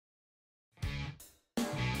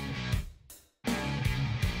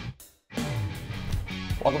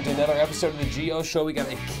Welcome to another episode of the GO Show. We got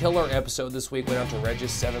a killer episode this week. Went out to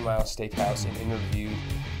Regis 7 Mile SteakHouse and interviewed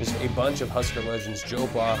just a bunch of Husker legends: Joe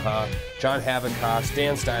Blahak, John Havekost,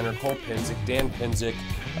 Dan Steiner, Cole Pensick, Dan Pensick,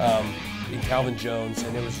 and Calvin Jones,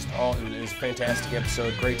 and it was just all, it was a fantastic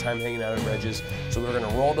episode. Great time hanging out at Regis. So we're going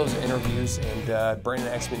to roll those interviews, and Brandon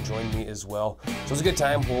Aksamit joined me as well. So it was a good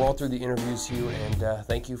time. We'll roll through the interviews here, and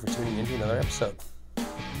thank you for tuning in to another episode.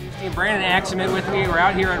 Brandon Aksamit with me. We're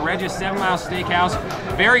out here at Regis 7 Mile SteakHouse.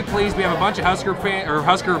 Very pleased. We have a bunch of Husker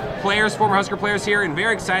players, former Husker players here, and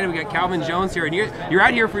very excited. We got Calvin Jones here, and you're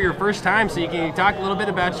out here for your first time. So you can talk a little bit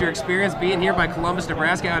about your experience being here by Columbus,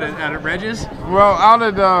 Nebraska, out at Regis. Well, out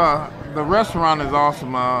at the restaurant is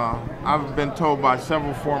awesome. I've been told by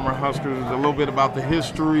several former Huskers a little bit about the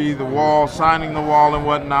history, the wall, signing the wall, and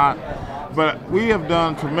whatnot. But we have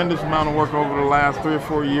done a tremendous amount of work over the last 3 or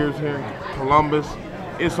 4 years here in Columbus.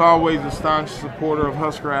 It's always a staunch supporter of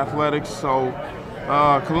Husker athletics, so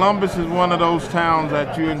Columbus is one of those towns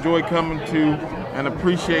that you enjoy coming to and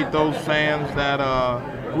appreciate those fans that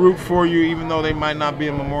root for you even though they might not be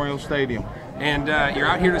in Memorial Stadium. And you're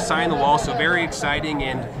out here to sign the wall, so very exciting,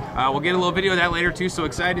 and we'll get a little video of that later too, so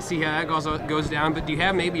excited to see how that goes down. But do you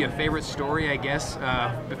have maybe a favorite story, I guess,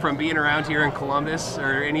 from being around here in Columbus,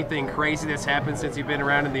 or anything crazy that's happened since you've been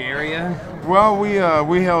around in the area? Well,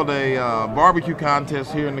 we held a barbecue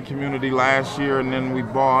contest here in the community last year, and then we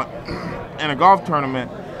bought, in a golf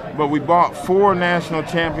tournament, but we bought 4 national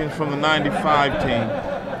champions from the '95 team.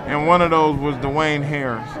 And one of those was Dwayne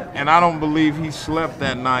Harris. And I don't believe he slept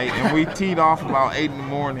that night. And we teed off about 8 in the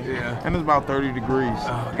morning. Yeah. And it's about 30 degrees.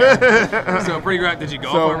 Oh, okay. So pretty great. Did you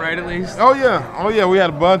golf all right at least? Oh yeah. We had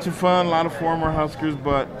a bunch of fun, a lot of former Huskers.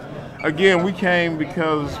 But again, we came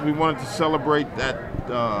because we wanted to celebrate that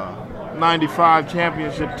 '95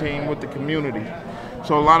 championship team with the community.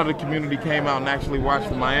 So a lot of the community came out and actually watched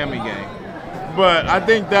the Miami game. But I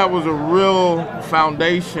think that was a real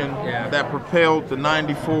foundation that propelled the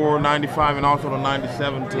 '94, '95, and also the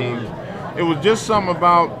 '97 teams. It was just something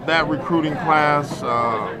about that recruiting class,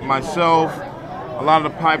 myself, a lot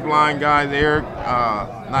of the pipeline guys,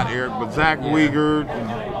 Zach Wiegert,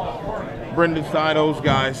 Brendan Stein, those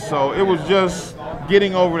guys. So it was just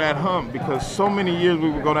getting over that hump, because so many years we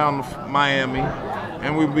would go down to Miami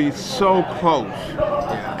and we'd be so close.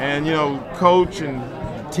 And, you know, coach and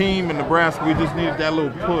team in Nebraska, we just needed that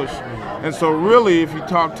little push. And so really, if you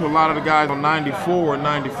talk to a lot of the guys on '94 and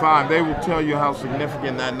 '95, they will tell you how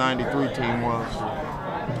significant that '93 team was.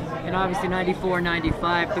 And obviously '94,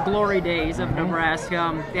 '95, the glory days of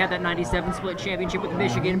Nebraska. They had that '97 split championship with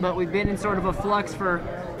Michigan, but we've been in sort of a flux for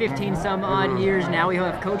 15 some odd years now. We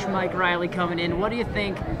have Coach Mike Riley coming in. What do you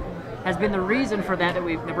think has been the reason for that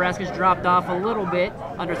Nebraska's dropped off a little bit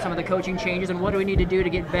under some of the coaching changes, and what do we need to do to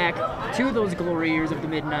get back to those glory years of the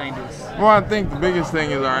mid-'90s? Well, I think the biggest thing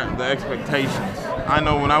is the expectations. I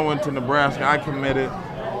know when I went to Nebraska, I committed.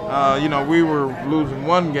 You know, we were losing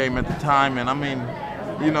 1 game at the time, and I mean,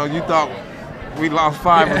 you know, you thought we lost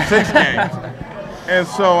 5 or 6 games. And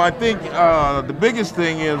so I think the biggest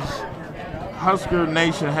thing is Husker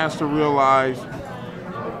Nation has to realize,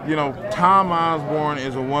 you know, Tom Osborne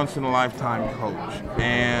is a once-in-a-lifetime coach.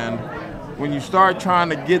 And when you start trying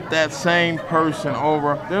to get that same person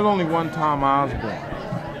over, there's only one Tom Osborne.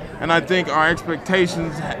 And I think our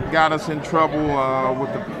expectations got us in trouble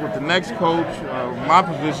with the next coach, my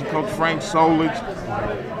position, Coach Frank Solich.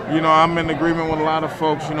 You know, I'm in agreement with a lot of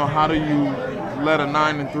folks, you know, how do you let a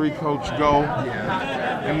 9-3 coach go?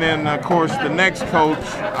 And then, of course, the next coach,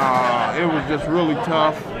 it was just really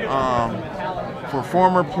tough. For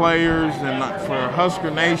former players and for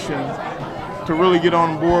Husker Nation to really get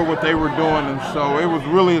on board what they were doing. And so it was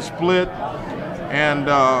really a split. And,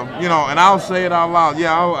 you know, and I'll say it out loud,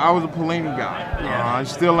 yeah, I was a Pelini guy. I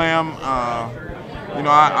still am. You know,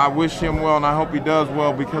 I wish him well, and I hope he does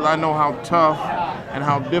well, because I know how tough and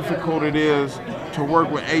how difficult it is to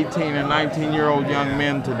work with 18 and 19-year-old young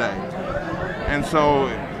men today. And so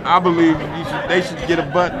I believe they should get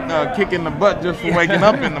a kick in the butt just for waking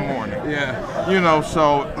up in the morning. You know,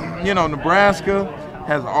 so, you know, Nebraska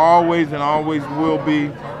has always and always will be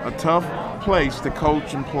a tough place to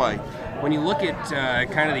coach and play. When you look at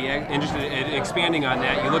kind of expanding on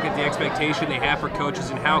that, you look at the expectation they have for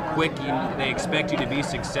coaches and how quick they expect you to be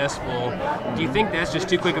successful. Do you think that's just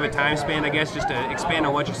too quick of a time span, I guess, just to expand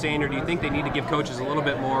on what you're saying, or do you think they need to give coaches a little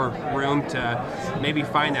bit more room to maybe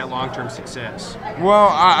find that long-term success? Well,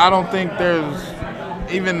 I don't think there's,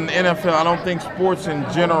 even NFL, I don't think sports in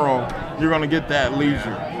general, you're going to get that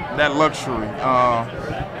leisure, that luxury.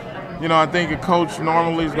 You know, I think a coach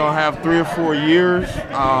normally is going to have 3 or 4 years.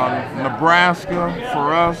 Nebraska,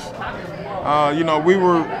 for us, you know, we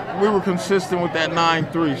were consistent with that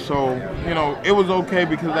 9-3. So, you know, it was okay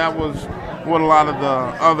because that was what a lot of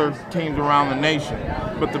the other teams around the nation.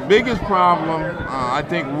 But the biggest problem I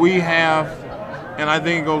think we have, and I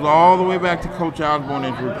think it goes all the way back to Coach Osborne,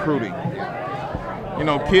 is recruiting. You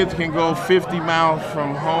know, kids can go 50 miles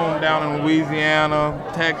from home down in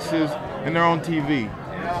Louisiana, Texas, and they're on TV.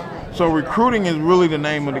 So recruiting is really the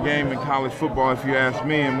name of the game in college football, if you ask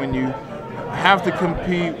me. And when you have to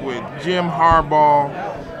compete with Jim Harbaugh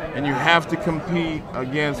and you have to compete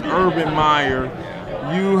against Urban Meyer,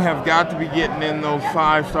 you have got to be getting in those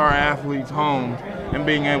 5-star athletes' homes and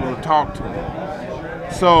being able to talk to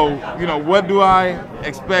them. So, you know, what do I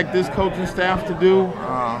expect this coaching staff to do?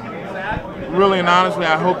 Really and honestly,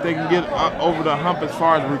 I hope they can get over the hump as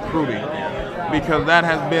far as recruiting, because that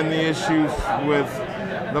has been the issues with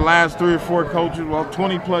the last 3 or 4 coaches. Well,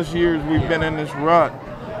 20-plus years we've been in this rut.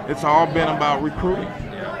 It's all been about recruiting.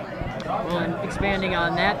 Well, and expanding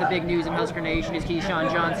on that, the big news in Husker Nation is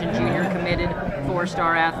Keyshawn Johnson Jr. committed,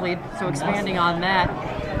 4-star athlete. So expanding on that,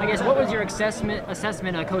 I guess, what was your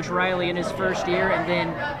assessment of Coach Riley in his first year? And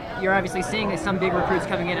then you're obviously seeing some big recruits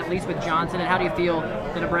coming in, at least with Johnson. And how do you feel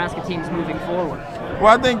the Nebraska team's moving forward? Well,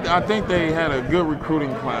 I think they had a good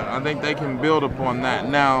recruiting plan. I think they can build upon that.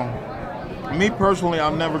 Now, me personally,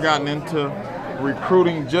 I've never gotten into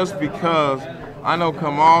recruiting just because I know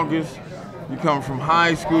come August, you come from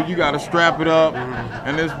high school, you got to strap it up,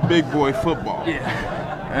 and it's big boy football. Yeah.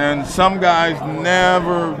 And some guys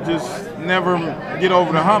never get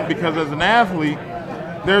over the hump, because as an athlete,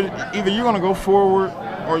 there's either you're going to go forward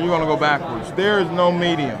or you're going to go backwards. There is no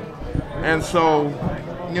medium. And so,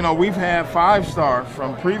 you know, we've had 5-star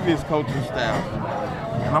from previous coaching staff.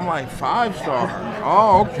 And I'm like, 5-star?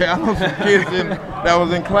 Oh, okay. I know some kids that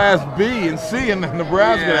was in Class B and C in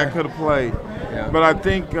Nebraska that could have played. Yeah. But I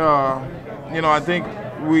think, you know, I think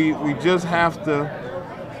we just have to,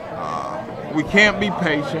 we can't be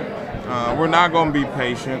patient. We're not going to be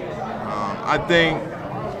patient. I think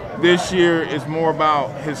this year is more about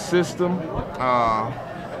his system.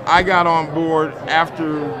 I got on board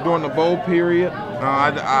during the bowl period.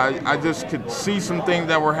 I just could see some things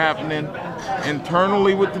that were happening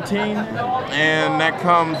internally with the team, and that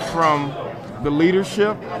comes from the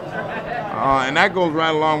leadership, and that goes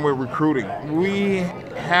right along with recruiting. We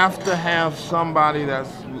have to have somebody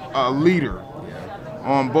that's a leader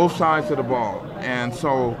on both sides of the ball. And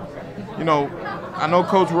so, you know, I know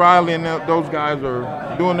Coach Riley and those guys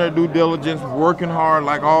are doing their due diligence, working hard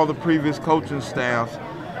like all the previous coaching staffs.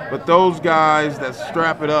 But those guys that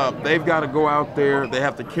strap it up, they've got to go out there. They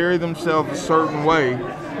have to carry themselves a certain way.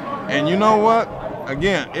 And you know what?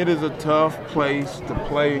 Again, it is a tough place to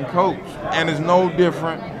play and coach. And it's no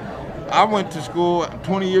different. I went to school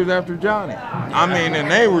 20 years after Johnny. I mean,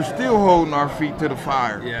 and they were still holding our feet to the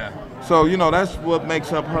fire. Yeah. So, you know, that's what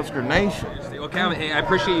makes up Husker Nation. Well, Calvin, hey, I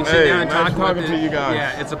appreciate you sitting down and nice talking to you guys.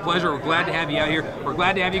 Yeah, it's a pleasure. We're glad to have you out here. We're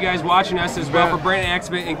glad to have you guys watching us as well. For Brandon,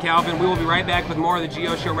 Aksamit, and Calvin, we will be right back with more of the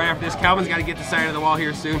Geo Show right after this. Calvin's got to get the side of the wall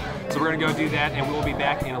here soon, so we're going to go do that, and we will be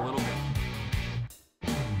back in a little bit.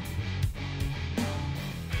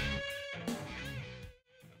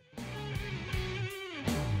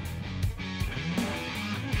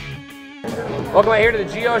 Welcome out here to the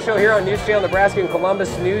Geo Show here on News Channel Nebraska and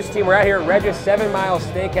Columbus News Team. We're out here at Regis 7 Mile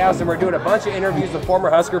Steakhouse, and we're doing a bunch of interviews with former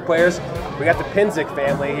Husker players. We got the Pensick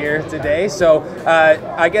family here today. So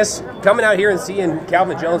I guess coming out here and seeing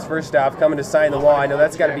Calvin Jones first off, coming to sign the wall, I know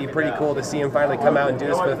that's got to be pretty cool to see him finally come out and do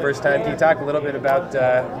this for the first time. Can you talk a little bit about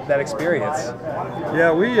that experience?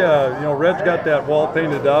 Yeah, we, you know, Reg got that wall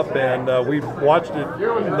painted up, and we watched it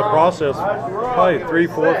in the process probably 3,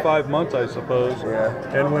 4, 5 months, I suppose.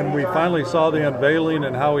 Yeah. And when we finally saw the unveiling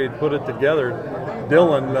and how he had put it together,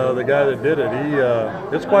 Dylan, the guy that did it,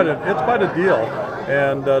 it's quite a deal.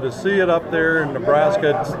 And to see it up there in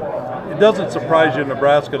Nebraska, it doesn't surprise you in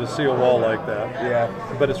Nebraska to see a wall like that.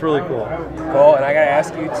 Yeah. But it's really cool. Cool, and I got to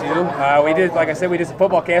ask you too. We did, like I said, we did some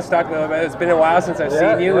football camps. Talked a little bit. It's been a while since I've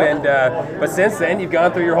seen you, and but since then you've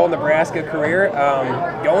gone through your whole Nebraska career.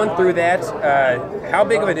 Going through that, how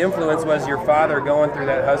big of an influence was your father going through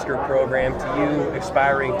that Husker program to you,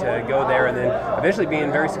 aspiring to go there, and then eventually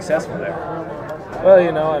being very successful there? Well,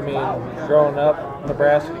 you know, I mean, growing up,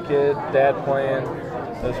 Nebraska kid, dad playing,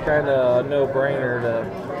 it was kind of a no-brainer to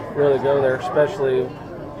really go there, especially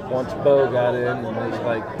once Bo got in, and it was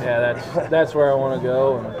like, yeah, that's where I want to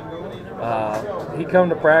go. And he come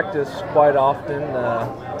to practice quite often.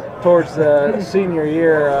 Towards the senior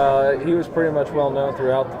year, he was pretty much well known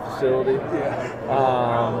throughout the facility.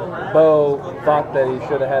 Bo thought that he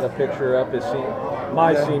should have had a picture up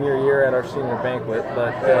my senior year at our senior banquet,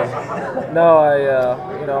 but no,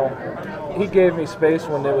 you know, he gave me space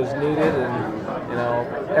when it was needed, and you know,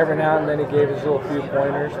 every now and then he gave his little few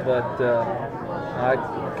pointers. But I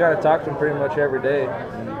kind of talked to him pretty much every day,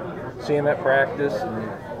 and see him at practice and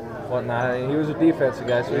whatnot. And he was a defensive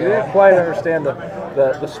guy, so he didn't quite understand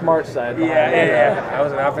the smart side. Yeah. I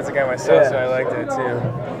was an offensive guy myself, so I liked it too.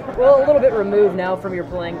 Well, a little bit removed now from your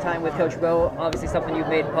playing time with Coach Bo, obviously something you've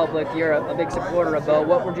made public. You're a big supporter of Bo.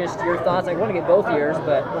 What were just your thoughts? I want to get both years,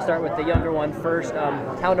 but we'll start with the younger one first.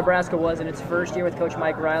 How Nebraska was in its first year with Coach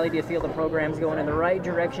Mike Riley. Do you feel the program's going in the right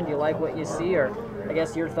direction? Do you like what you see? Or I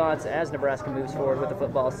guess your thoughts as Nebraska moves forward with the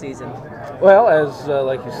football season? Well, as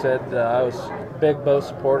like you said, I was a big Bo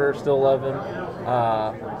supporter, still love him.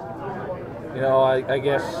 You know, I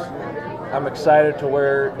guess I'm excited to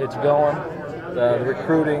where it's going. The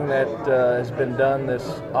recruiting that has been done this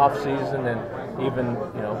offseason, and even,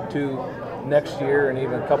 you know, to next year and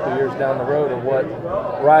even a couple years down the road of what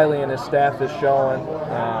Riley and his staff is showing.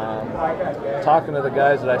 Talking to the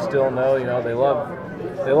guys that I still know, you know, they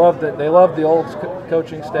love the old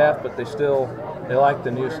coaching staff, but they like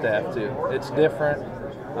the new staff too. It's different.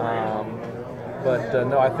 But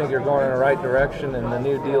no, I think you're going in the right direction, and the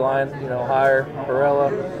new D-line, you know, hire Barella,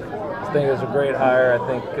 I think it was a great hire. I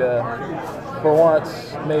think for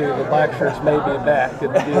once, maybe the black shirts may be back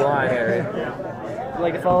in the D-line area. Would you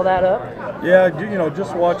like to follow that up? Yeah, you know,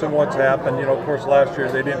 just watching what's happened. You know, of course, last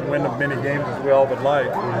year they didn't win many games as we all would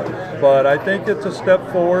like, but I think it's a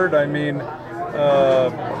step forward. I mean,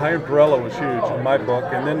 hiring Barella was huge in my book,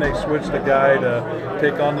 and then they switched the guy to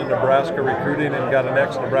take on the Nebraska recruiting and got an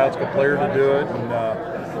ex-Nebraska player to do it,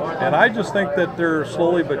 and I just think that they're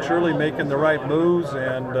slowly but surely making the right moves,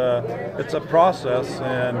 and it's a process,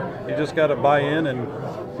 and you just got to buy in. And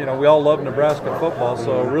you know, we all love Nebraska football,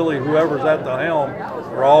 so really whoever's at the helm,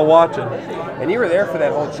 we're all watching. And you were there for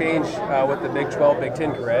that whole change with the Big 12, Big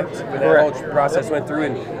 10, correct? When that whole process went through.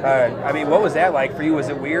 And I mean, what was that like for you? Was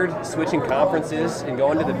it weird switching conferences and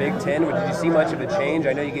going to the Big 10? Did you see much of a change?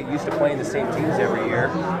 I know you get used to playing the same teams every year.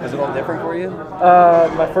 Was it a little different for you?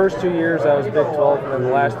 My first 2 years I was Big 12, and then the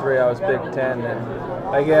last 3 I was Big 10. And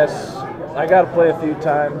I guess I got to play a few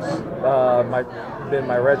times. Been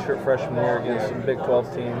my redshirt freshman year against some Big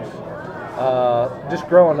 12 teams. Just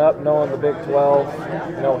growing up, knowing the Big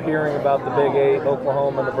 12, you know, hearing about the Big 8,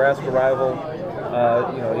 Oklahoma, Nebraska rival,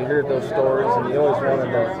 you know, you hear those stories, and you always wanted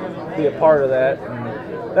to be a part of that.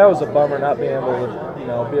 And that was a bummer not being able to, you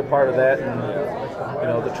know, be a part of that. And you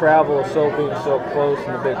know, the travel of being so close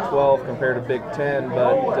in the Big 12 compared to Big 10,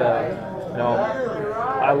 but you know,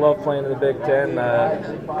 I love playing in the Big 10.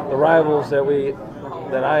 The rivals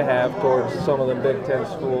that I have towards some of the Big 10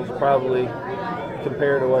 schools probably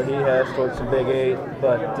compared to what he has towards some Big 8,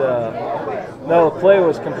 but no, the play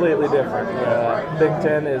was completely different. Big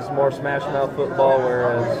 10 is more smash mouth football,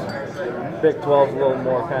 whereas Big 12 is a little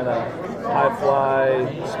more kind of high fly,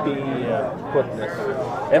 speed, quickness.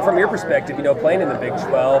 And from your perspective, you know, playing in the Big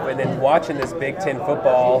 12 and then watching this Big 10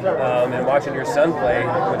 football and watching your son play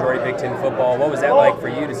majority Big 10 football, what was that like for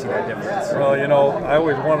you to see that difference? Well, you know, I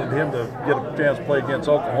always wanted him to get a chance to play against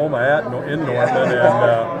Oklahoma in Norman,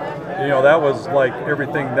 and you know, that was like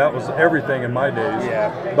everything. That was everything in my days.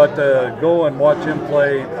 Yeah. But to go and watch him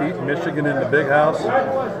play, beat Michigan in the Big House,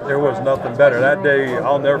 there was nothing better. That day,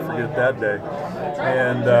 I'll never forget that day.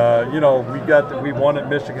 And you know, we won at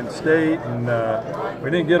Michigan State, and we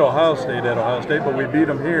didn't get Ohio State at Ohio State, but we beat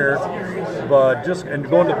them here. But and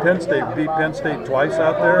going to Penn State, we beat Penn State twice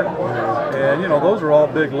out there, and you know, those are all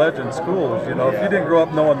big legend schools. You know, if you didn't grow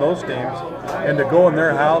up knowing those teams, and to go in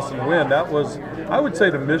their house and win, that was, I would say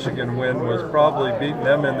the Michigan win was probably beating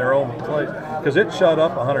them in their own place, because it shut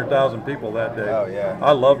up 100,000 people that day. Oh, yeah.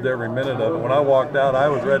 I loved every minute of it. When I walked out, I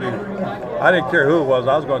was ready. I didn't care who it was.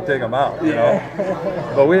 I was going to take them out, you know.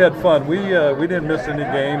 But we had fun. We didn't miss any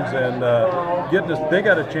games, and they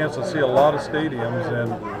got a chance to see a lot of stadiums,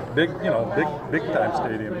 and big time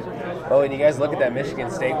stadiums. Oh, and you guys look at that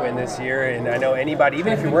Michigan State win this year, and I know anybody,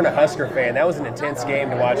 even if you weren't a Husker fan, that was an intense game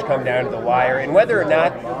to watch come down to the wire. And whether or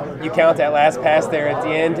not you count that last pass there at the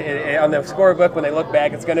end, on the scorebook, when they look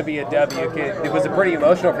back, it's going to be a W. It was pretty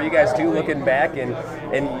emotional for you guys too, looking back, and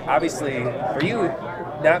obviously for you,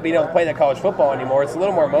 not being able to play that college football anymore, it's a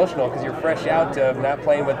little more emotional because you're fresh out of not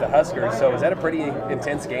playing with the Huskers. So was that a pretty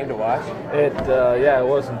intense game to watch? It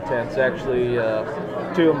was intense. Actually,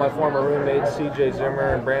 two of my former roommates, C.J.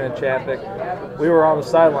 Zimmer and Brandon Chapek, we were on the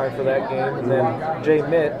sideline for that game, and then Jay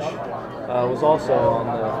Mitch was also on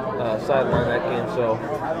the sideline that game. So,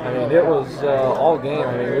 I mean, it was all game.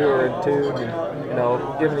 I mean, we were in tune and, you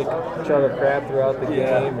know, giving each other crap throughout the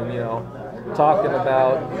game, and, you know, talking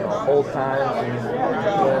about old times and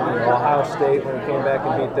when Ohio State when we came back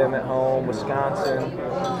and beat them at home, Wisconsin,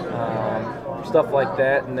 stuff like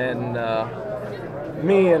that. And then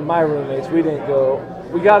me and my roommates, we didn't go.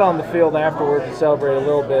 We got on the field afterwards to celebrate a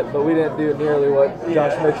little bit, but we didn't do nearly what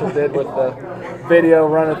Josh Mitchell did with the video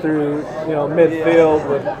running through, midfield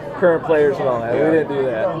with current players and all that. We didn't do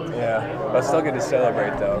that. Yeah, but still good to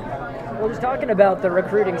celebrate though. Well, just talking about the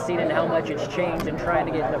recruiting scene and how much it's changed and trying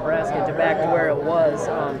to get Nebraska back to where it was.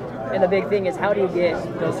 And the big thing is, how do you get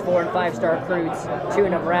those 4- and 5-star recruits to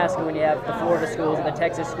Nebraska when you have the Florida schools and the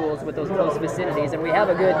Texas schools with those close vicinities? And we have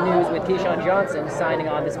a good news with Keyshawn Johnson signing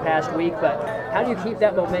on this past week, but how do you keep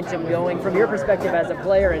that momentum going from your perspective as a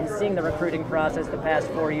player and seeing the recruiting process the past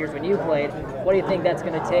 4 years when you played? What do you think that's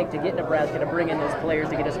going to take to get Nebraska to bring in those players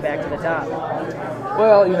to get us back to the top?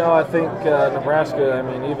 Well, I think Nebraska,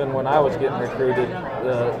 even when I was getting recruited,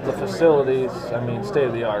 the facilities, state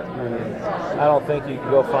of the art. I don't think you can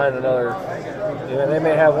go find another, they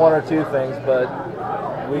may have one or two things, but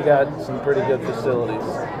we got some pretty good facilities.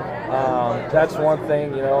 That's one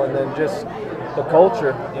thing, and then just the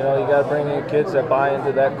culture. You got to bring in kids that buy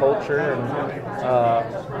into that culture, and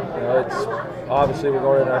it's obviously we're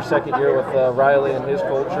going in our second year with Riley and his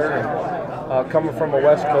culture, and coming from a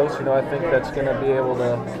West Coast, I think that's going to be able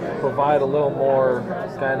to provide a little more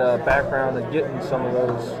kind of background and getting some of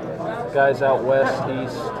those guys out west,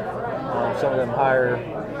 east, some of them higher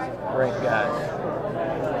ranked guys.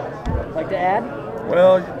 Like to add?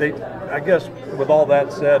 Well, I guess with all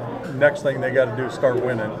that said, next thing they got to do is start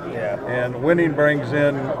winning. Yeah. And winning brings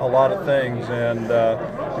in a lot of things, and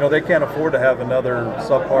they can't afford to have another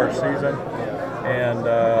subpar season. And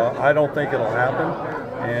I don't think it'll happen.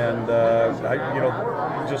 And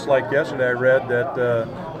just like yesterday, I read that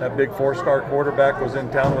that big 4-star quarterback was in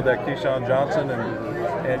town with that Keyshawn Johnson,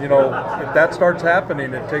 and if that starts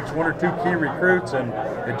happening, it takes 1 or 2 key recruits, and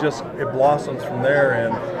it blossoms from there.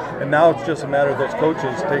 And now it's just a matter of those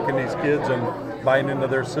coaches taking these kids and buying into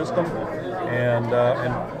their system, and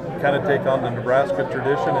kind of take on the Nebraska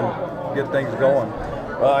tradition and get things going.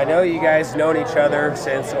 Well, I know you guys known each other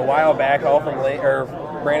since a while back, all from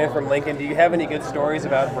Brandon from Lincoln. Do you have any good stories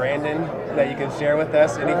about Brandon that you can share with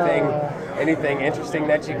us? Anything interesting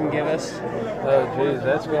that you can give us? Oh, geez,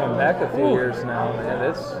 that's going back a few years now,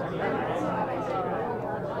 man.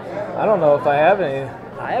 I don't know if I have any.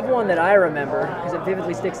 I have one that I remember because it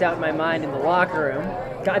vividly sticks out in my mind in the locker room.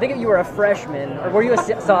 I think you were a freshman, or were you a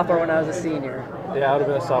sophomore when I was a senior? Yeah, I would have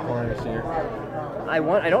been a sophomore and a senior.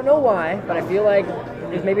 I don't know why, but I feel like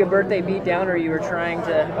it was maybe a birthday beatdown, or you were trying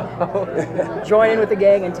to join in with the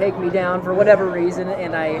gang and take me down for whatever reason,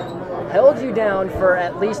 and I held you down for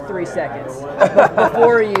at least 3 seconds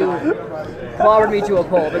before you clobbered me to a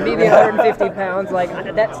pole. But me being 150 pounds,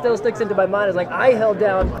 that still sticks into my mind. It's like I held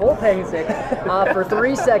down Cole Pensick for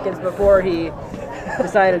 3 seconds before he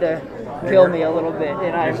decided to kill me a little bit,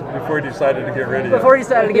 and before he decided to get rid of you. Before he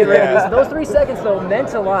decided to get rid of me. So those 3 seconds, though,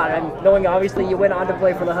 meant a lot. And knowing, obviously, you went on to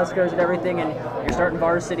play for the Huskers and everything, and you're starting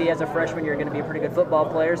varsity as a freshman, you're going to be a pretty good football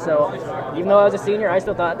player. So even though I was a senior, I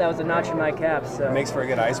still thought that was a notch in my cap. So It makes for a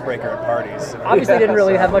good icebreaker at parties. Obviously, didn't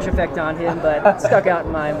really have much effect on him, but stuck out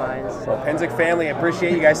in my mind. So. Well, Pensick family, I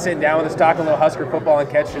appreciate you guys sitting down with us, talking a little Husker football and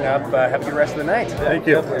catching up. Have a good rest of the night. Thank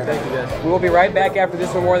you. Thank you, guys. We will be right back after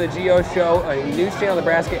this one more of the GO Show, a News Channel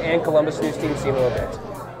Nebraska and Columbus News Team. See you in a little bit.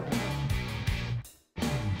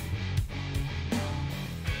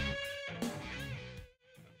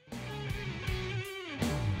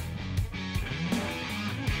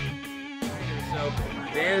 So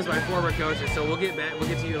Dan is my former coach, and so we'll get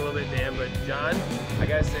to you in a little bit, Dan. But John, I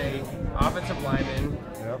gotta say, offensive lineman.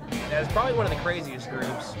 Yep. That's probably one of the craziest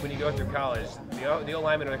groups when you go through college. The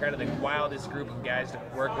O-linemen are kind of the wildest group of guys to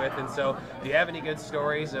work with, and so do you have any good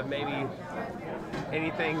stories of maybe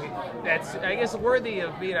anything that's, I guess, worthy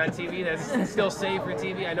of being on TV that's still safe for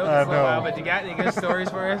TV? I know it's a little while, but you got any good stories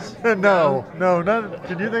for us? No, none.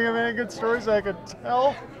 Can you think of any good stories I could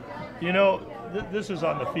tell? This is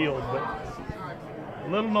on the field, but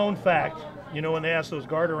little known fact, when they ask those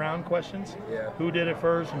guard around questions, who did it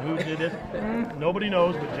first and who did it, nobody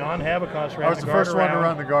knows, but John Havekost ran I was the first one to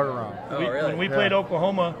run the guard around. When we played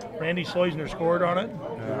Oklahoma, Randy Sleusner scored on it.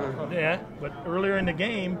 Yeah, but earlier in the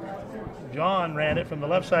game, John ran it from the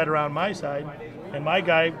left side around my side, and my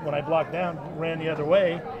guy, when I blocked down, ran the other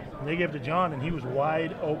way, and they gave it to John, and he was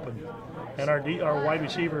wide open. And our wide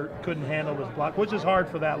receiver couldn't handle this block, which is hard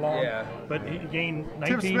for that long. Yeah. But he gained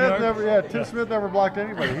 19 yards. Tim Smith never blocked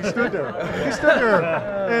anybody. He stood there.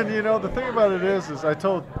 And the thing about it is I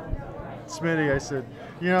told Smitty, I said,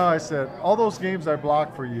 I said, all those games I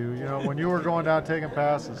blocked for you, when you were going down taking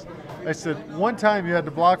passes, I said, one time you had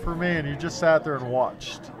to block for me and you just sat there and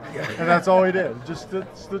watched. And that's all he did. Just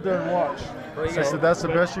stood there and watched. So I said, that's the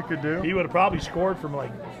best you could do? He would have probably scored from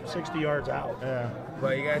like 60 yards out. Yeah.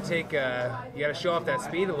 Well, you got to show off that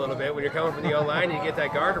speed a little bit when you're coming from the O-line and you get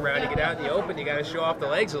that guard around, you get out in the open, you got to show off the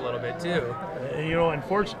legs a little bit too. And,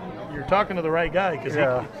 unfortunately, you're talking to the right guy because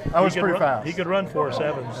I was pretty fast. He could run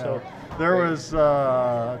 4.7. So there was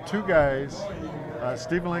 2 guys,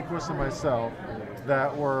 Stephen Lindquist and myself,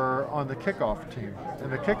 that were on the kickoff team.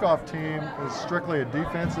 And the kickoff team is strictly a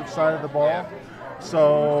defensive side of the ball. Yeah.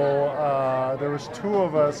 So there was 2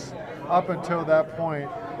 of us up until that point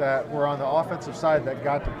that were on the offensive side that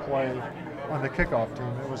got to play on the kickoff team.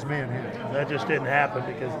 It was me and him. That just didn't happen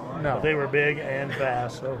because they were big and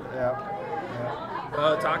fast. So yeah.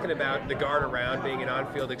 Well, talking about the guard around being an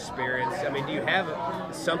on-field experience, I mean, do you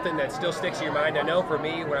have something that still sticks in your mind? I know for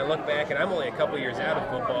me, when I look back, and I'm only a couple years out of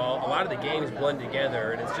football, a lot of the games blend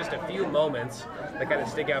together, and it's just a few moments that kind of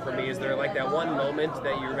stick out for me. Is there like that one moment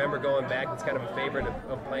that you remember going back that's kind of a favorite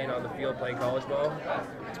of playing on the field, playing college ball?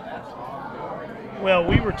 Well,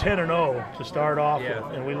 we were 10-0 to start off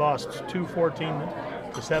with, and we lost 2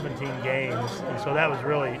 14-17 games, and so that was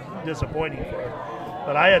really disappointing for us.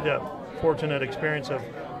 But I had the fortunate experience of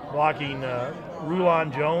blocking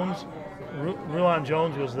Rulon Jones. Rulon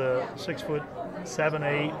Jones was the 6'7",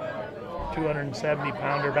 8",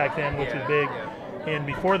 270-pounder back then, which was big. And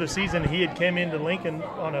before the season, he had came into Lincoln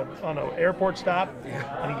on an airport stop,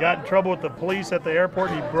 and he got in trouble with the police at the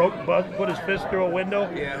airport. He put his fist through a window,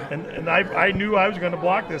 and I knew I was going to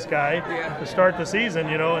block this guy to start the season,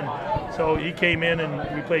 and so he came in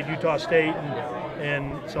and we played Utah State,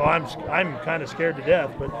 and so I'm kind of scared to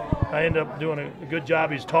death, but I ended up doing a good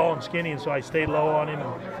job. He's tall and skinny, and so I stayed low on him,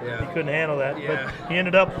 and he couldn't handle that. But he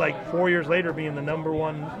ended up like 4 years later being the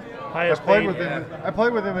 #1 highest paid. I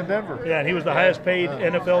played with him in Denver. Yeah, and he was the highest paid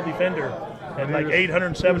NFL defender, and like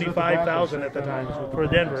 $875,000 at the time for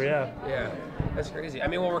Denver. Yeah, that's crazy. I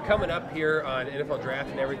mean, well, we're coming up here on NFL draft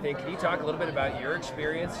and everything. Can you talk a little bit about your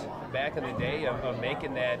experience back in the day of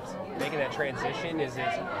making that transition? Is it,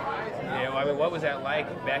 I mean, what was that like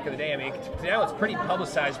back in the day? I mean, now it's pretty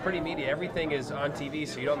publicized, pretty media. Everything is on TV,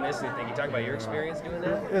 so you don't miss anything. You talk about your experience doing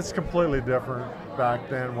that? It's completely different back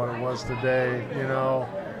then what it was today.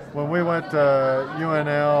 When we went to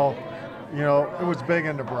UNL, it was big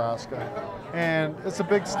in Nebraska. And it's a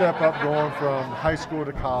big step up going from high school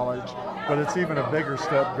to college, but it's even a bigger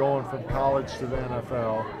step going from college to the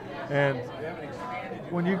NFL. And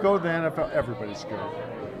when you go to the NFL, everybody's good.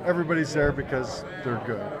 Everybody's there because they're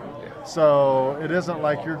good. So it isn't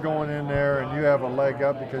like you're going in there and you have a leg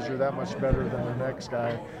up because you're that much better than the next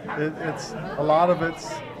guy. It's a lot of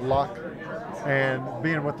it's luck and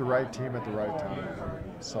being with the right team at the right time.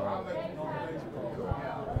 So.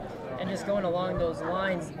 And just going along those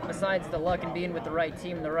lines, besides the luck and being with the right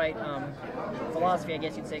team, the right philosophy, I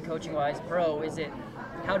guess you'd say, coaching-wise,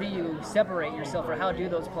 how do you separate yourself, or how do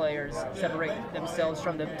those players separate themselves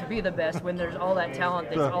to be the best when there's all that talent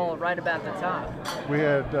that's all right about the top? We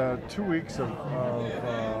had 2 weeks of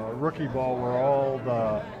rookie ball where all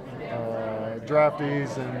the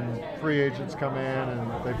draftees and free agents come in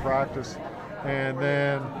and they practice. And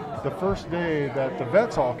then the first day that the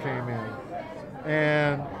vets all came in,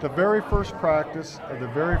 and the very first practice of the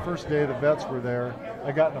very first day the vets were there,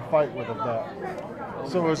 I got in a fight with a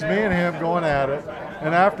vet. So it was me and him going at it,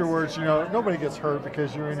 and afterwards, nobody gets hurt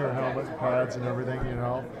because you're in your helmet and pads and everything,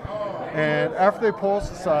 And after they pull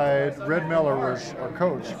us aside, Red Miller was our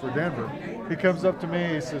coach for Denver. He comes up to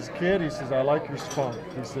me, he says, "Kid," he says, "I like your spunk."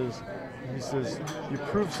 He says, "You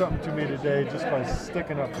proved something to me today just by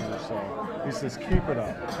sticking up for yourself." He says, "Keep it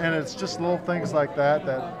up." And it's just little things like that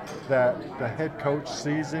the head coach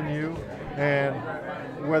sees in you. And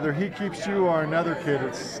whether he keeps you or another kid,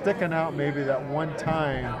 it's sticking out maybe that one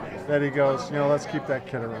time that he goes, let's keep that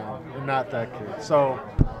kid around and not that kid. So,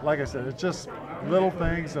 like I said, it's just little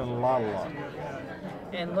things and a lot of luck.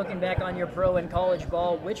 And looking back on your pro and college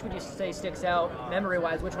ball, which would you say sticks out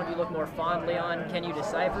memory-wise? Which one do you look more fondly on? Can you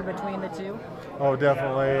decipher between the two? Oh,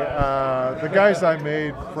 definitely. The guys I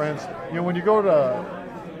made friends, when you go to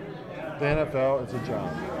the NFL, it's a job.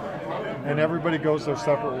 And everybody goes their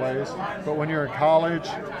separate ways. But when you're in college,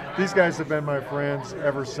 these guys have been my friends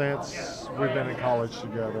ever since we've been in college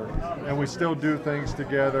together. And we still do things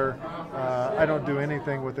together. I don't do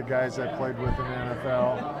anything with the guys I played with in the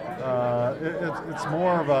NFL. It's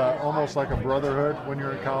more of almost like a brotherhood when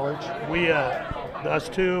you're in college. We, us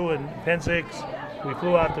two and Pensick, we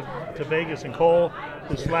flew out to Vegas and Cole.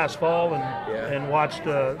 this last fall and watched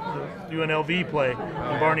the UNLV play.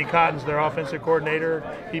 And Barney Cotton's their offensive coordinator.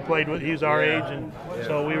 He was our age, and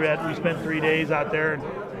so we spent 3 days out there, and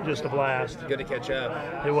just a blast. Good to catch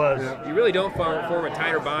up. It was. You really don't form a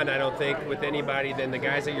tighter bond, I don't think, with anybody than the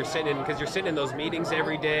guys that you're sitting in, because you're sitting in those meetings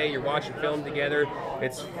every day. You're watching film together.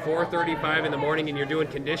 It's 4:35 in the morning, and you're doing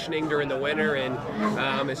conditioning during the winter, and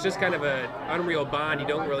it's just kind of an unreal bond. You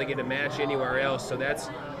don't really get a match anywhere else, so that's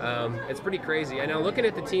it's pretty crazy. I know. Looking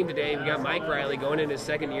at the team today, we got Mike Riley going in his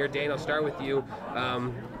second year. Dan, I'll start with you.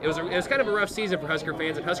 It was kind of a rough season for Husker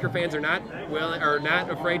fans, and Husker fans are not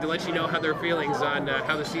afraid to let you know how their feelings on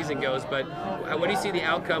how the season goes. But what do you see the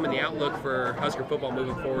outcome and the outlook for Husker football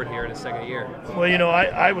moving forward here in his second year? Well,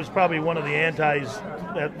 I was probably one of the antis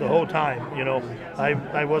the whole time.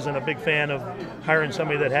 I wasn't a big fan of hiring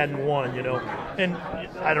somebody that hadn't won. And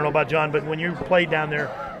I don't know about John, but when you played down there,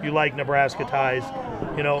 you like Nebraska ties.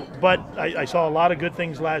 But I saw a lot of good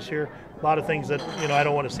things last year. A lot of things that I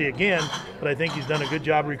don't want to see again, but I think he's done a good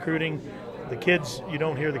job recruiting. The kids, you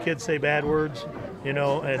don't hear the kids say bad words, and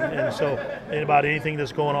about anything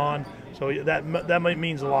that's going on. So that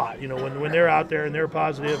means a lot, when they're out there and they're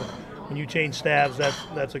positive. When you change staffs,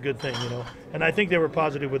 that's a good thing, And I think they were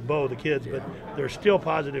positive with Bo, the kids, but they're still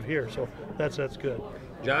positive here, so that's good.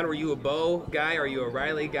 John, were you a Bo guy? Are you a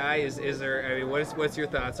Riley guy? Is there? I mean, what's your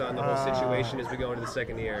thoughts on the whole situation as we go into the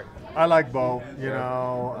second year? I like Bo.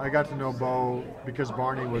 I got to know Bo because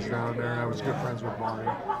Barney was down there, and I was good friends with Barney.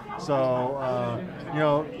 So,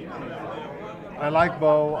 I like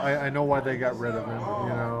Bo. I know why they got rid of him.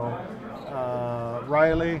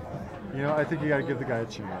 Riley. I think you got to give the guy a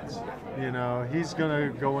chance. He's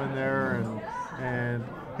going to go in there and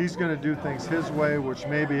he's going to do things his way, which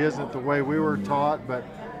maybe isn't the way we were taught, but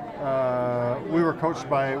we were coached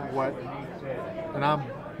by and I'm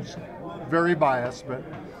very biased, but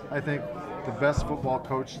I think the best football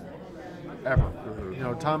coach ever.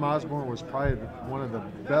 Tom Osborne was probably one of the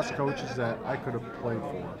best coaches that I could have played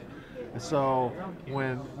for. And so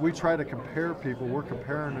when we try to compare people, we're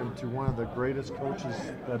comparing them to one of the greatest coaches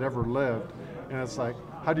that ever lived. And it's like,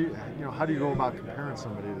 how do you go about comparing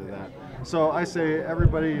somebody to that? So I say,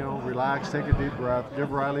 everybody, relax, take a deep breath,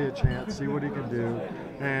 give Riley a chance, see what he can do,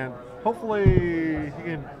 and hopefully he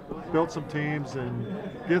can build some teams and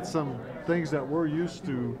get some things that we're used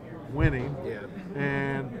to winning. Yeah.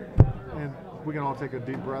 And we can all take a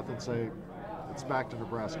deep breath and say, it's back to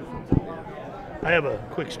Nebraska football. I have a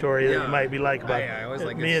quick story that you might be like about I always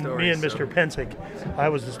like me and Mr. Pensick. I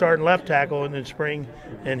was the starting left tackle in the spring,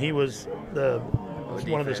 and he was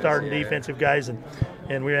one of the starting defensive guys,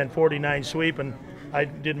 and we ran 49 sweep, and I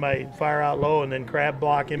did my fire out low and then crab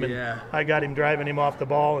block him, and I got him driving him off the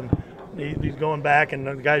ball, and he's going back, and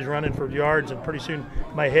the guy's running for yards, and pretty soon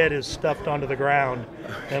my head is stuffed onto the ground,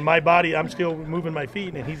 and my body, I'm still moving my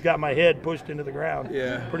feet, and he's got my head pushed into the ground.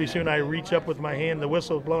 Yeah. Pretty soon I reach up with my hand, the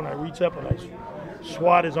whistle's blown, I reach up and I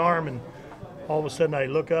swat his arm, and all of a sudden I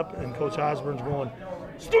look up, and Coach Osborne's going,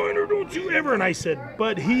 "Steiner, don't you ever," and I said,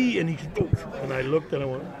 "But he," and and I looked and I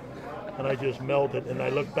went, and I just melted, and I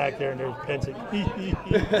looked back there, and there's Pensick,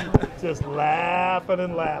 just laughing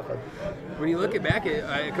and laughing. When you look back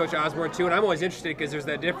at Coach Osborne too, and I'm always interested because there's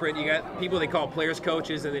that different. You got people they call players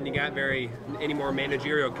coaches, and then you got any more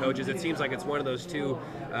managerial coaches. It seems like it's one of those two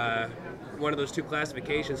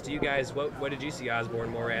classifications. To you guys, what did you see Osborne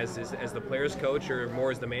more as the players coach, or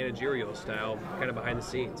more as the managerial style, kind of behind the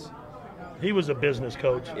scenes? He was a business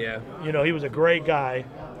coach. Yeah. He was a great guy,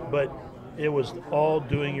 but it was all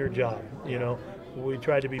doing your job. We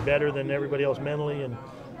tried to be better than everybody else mentally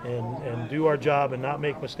and do our job and not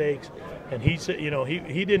make mistakes. And he said,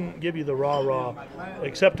 he didn't give you the raw,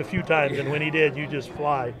 except a few times, and when he did, you just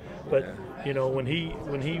fly. But when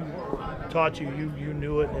he taught you, you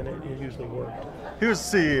knew it, and it usually worked. He was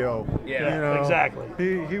CEO. Yeah, exactly.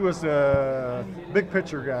 He was a big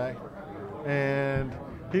picture guy, and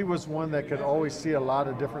he was one that could always see a lot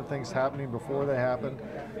of different things happening before they happened.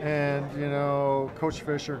 And, Coach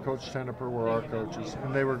Fisher and Coach Tenneper were our coaches,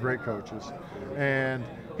 and they were great coaches. And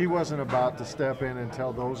he wasn't about to step in and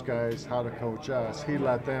tell those guys how to coach us. He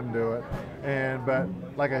let them do it. But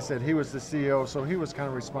like I said, he was the CEO, so he was kind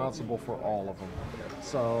of responsible for all of them.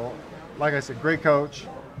 So, like I said, great coach,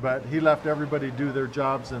 but he left everybody do their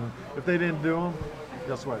jobs, and if they didn't do them,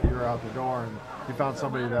 guess what? You're out the door, and you found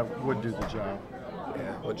somebody that would do the job.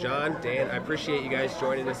 Yeah. Well, John, Dan, I appreciate you guys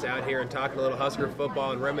joining us out here and talking a little Husker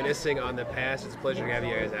football and reminiscing on the past. It's a pleasure to have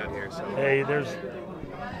you guys out here. So. Hey,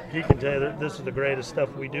 he can tell you that this is the greatest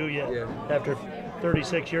stuff we do yet. Yeah. After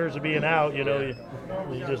 36 years of being out, you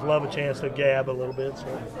just love a chance to gab a little bit. So.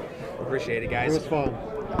 Appreciate it, It guys. was fun.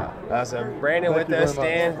 Awesome. Brandon Thank with you us. very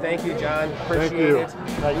much. Dan, thank you, John. Thank Appreciate you.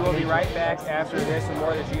 it. We will be right back after this with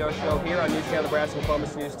more of the Geo Show here on News Channel Nebraska and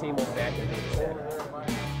Columbus News Team. We'll be back in just a second.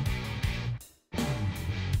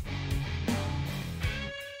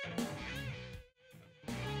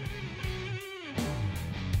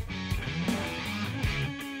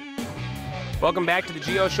 Welcome back to the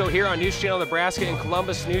Geo Show here on News Channel Nebraska and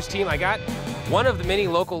Columbus News Team. I got one of the many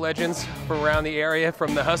local legends from around the area,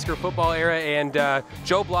 from the Husker football era, and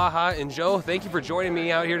Joe Blahak. And Joe, thank you for joining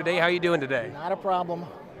me out here today. How are you doing today? Not a problem.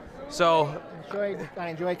 So, I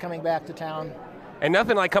enjoy coming back to town. and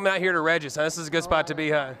nothing like coming out here to Regis, huh? This is a good spot to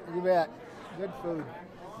be, huh? You bet. Good food.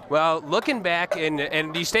 Well, looking back,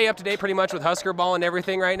 and do you stay up to date pretty much with Husker ball and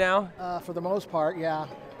everything right now? For the most part, yeah.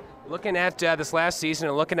 Looking at this last season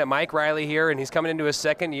and looking at Mike Riley here, and he's coming into his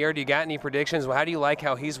second year, do you got any predictions? Well, how do you like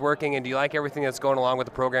how he's working, and do you like everything that's going along with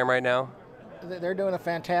the program right now? They're doing a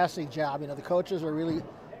fantastic job. You know, the coaches are really,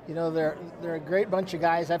 you know, they're a great bunch of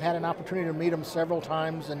guys. I've had an opportunity to meet them several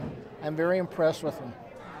times, and I'm very impressed with them.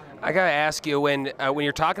 I got to ask you, when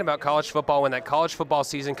you're talking about college football, when that college football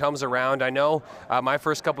season comes around, I know my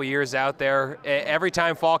first couple years out there, every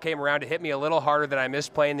time fall came around, it hit me a little harder that I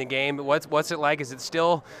missed playing the game. What's it like? Is it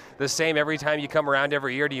still the same every time you come around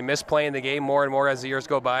every year? Do you miss playing the game more and more as the years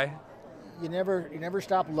go by? You never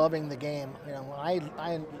stop loving the game. You know,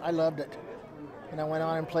 I loved it, and I went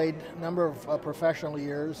on and played a number of professional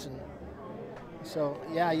years, and so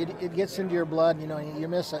yeah, it gets into your blood. You know, you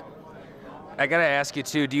miss it. I got to ask you,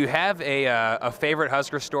 too, do you have a favorite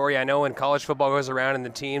Husker story? I know when college football goes around in the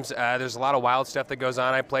teams, there's a lot of wild stuff that goes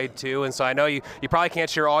on. I played, too, and so I know you probably can't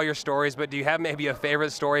share all your stories, but do you have maybe a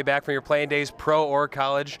favorite story back from your playing days, pro or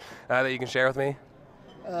college, that you can share with me?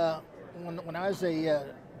 When I was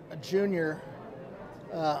a junior,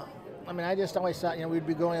 I mean, I just always thought, you know, we'd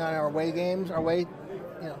be going on our away games,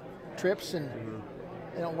 trips, and,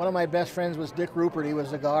 you know, one of my best friends was Dick Rupert. He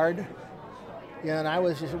was a guard. Yeah, and I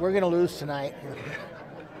was just, we're going to lose tonight.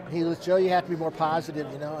 He was, Joe, you have to be more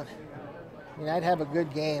positive, you know. I mean, I'd have a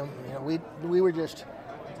good game. You know,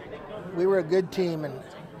 we were a good team and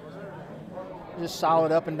just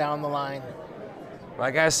solid up and down the line. Well, I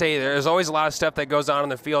got to say, there's always a lot of stuff that goes on in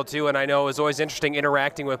the field, too, and I know it's always interesting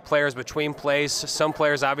interacting with players between plays. Some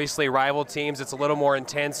players, obviously, rival teams, it's a little more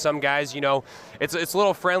intense. Some guys, you know, it's a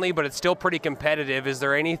little friendly, but it's still pretty competitive. Is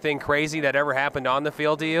there anything crazy that ever happened on the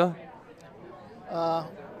field to you? I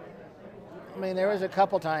mean, there was a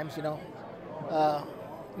couple times, you know.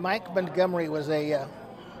 Mike Montgomery was a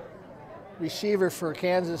receiver for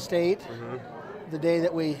Kansas State the day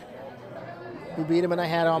that we beat him, and I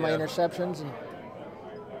had all my interceptions. And,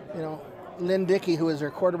 you know, Lynn Dickey, who was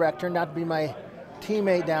their quarterback, turned out to be my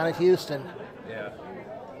teammate down at Houston. Yeah.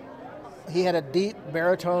 He had a deep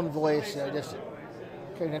baritone voice. You know,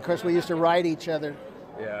 and of course, we used to ride each other.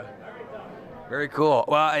 Yeah. Very cool.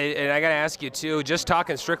 Well, and I got to ask you, too, just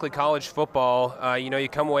talking strictly college football, you know, you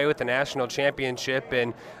come away with the national championship,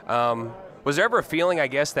 and was there ever a feeling, I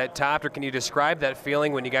guess, that topped, or can you describe that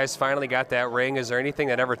feeling when you guys finally got that ring? Is there anything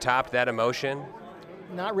that ever topped that emotion?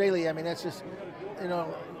 Not really. I mean, it's just, you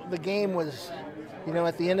know, the game was, you know,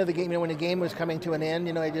 at the end of the game, you know, when the game was coming to an end,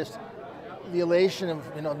 you know, the elation of,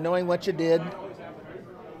 you know, knowing what you did.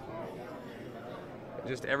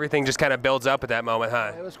 Just everything just kind of builds up at that moment,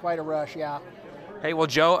 huh? It was quite a rush, yeah. Hey, well,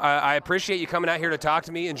 Joe, I appreciate you coming out here to talk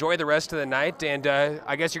to me. Enjoy the rest of the night, and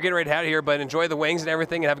I guess you're getting ready to head out of here, but enjoy the wings and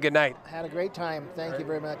everything, and have a good night. Had a great time. Thank you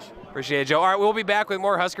very much. Appreciate it, Joe. All right, we'll be back with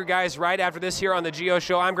more Husker guys right after this here on the Geo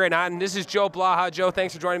Show. I'm Grant Otten. This is Joe Blahak. Joe,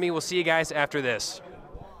 thanks for joining me. We'll see you guys after this.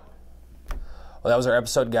 Well, that was our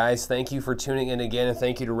episode, guys. Thank you for tuning in again, and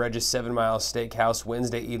thank you to Regis 7 Mile SteakHouse.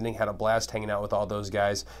 Wednesday evening, had a blast hanging out with all those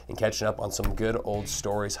guys and catching up on some good old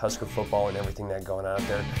stories, Husker football, and everything that going on out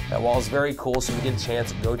there. That wall is very cool, so if you get a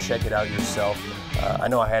chance, go check it out yourself. I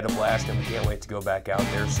know I had a blast, and we can't wait to go back out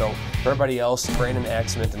there. So for everybody else, Brandon,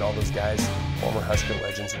 Aksamit, and all those guys, former Husker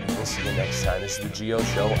legends, we will see you next time. This is the Geo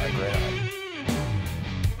Show. I'm Grant Otten.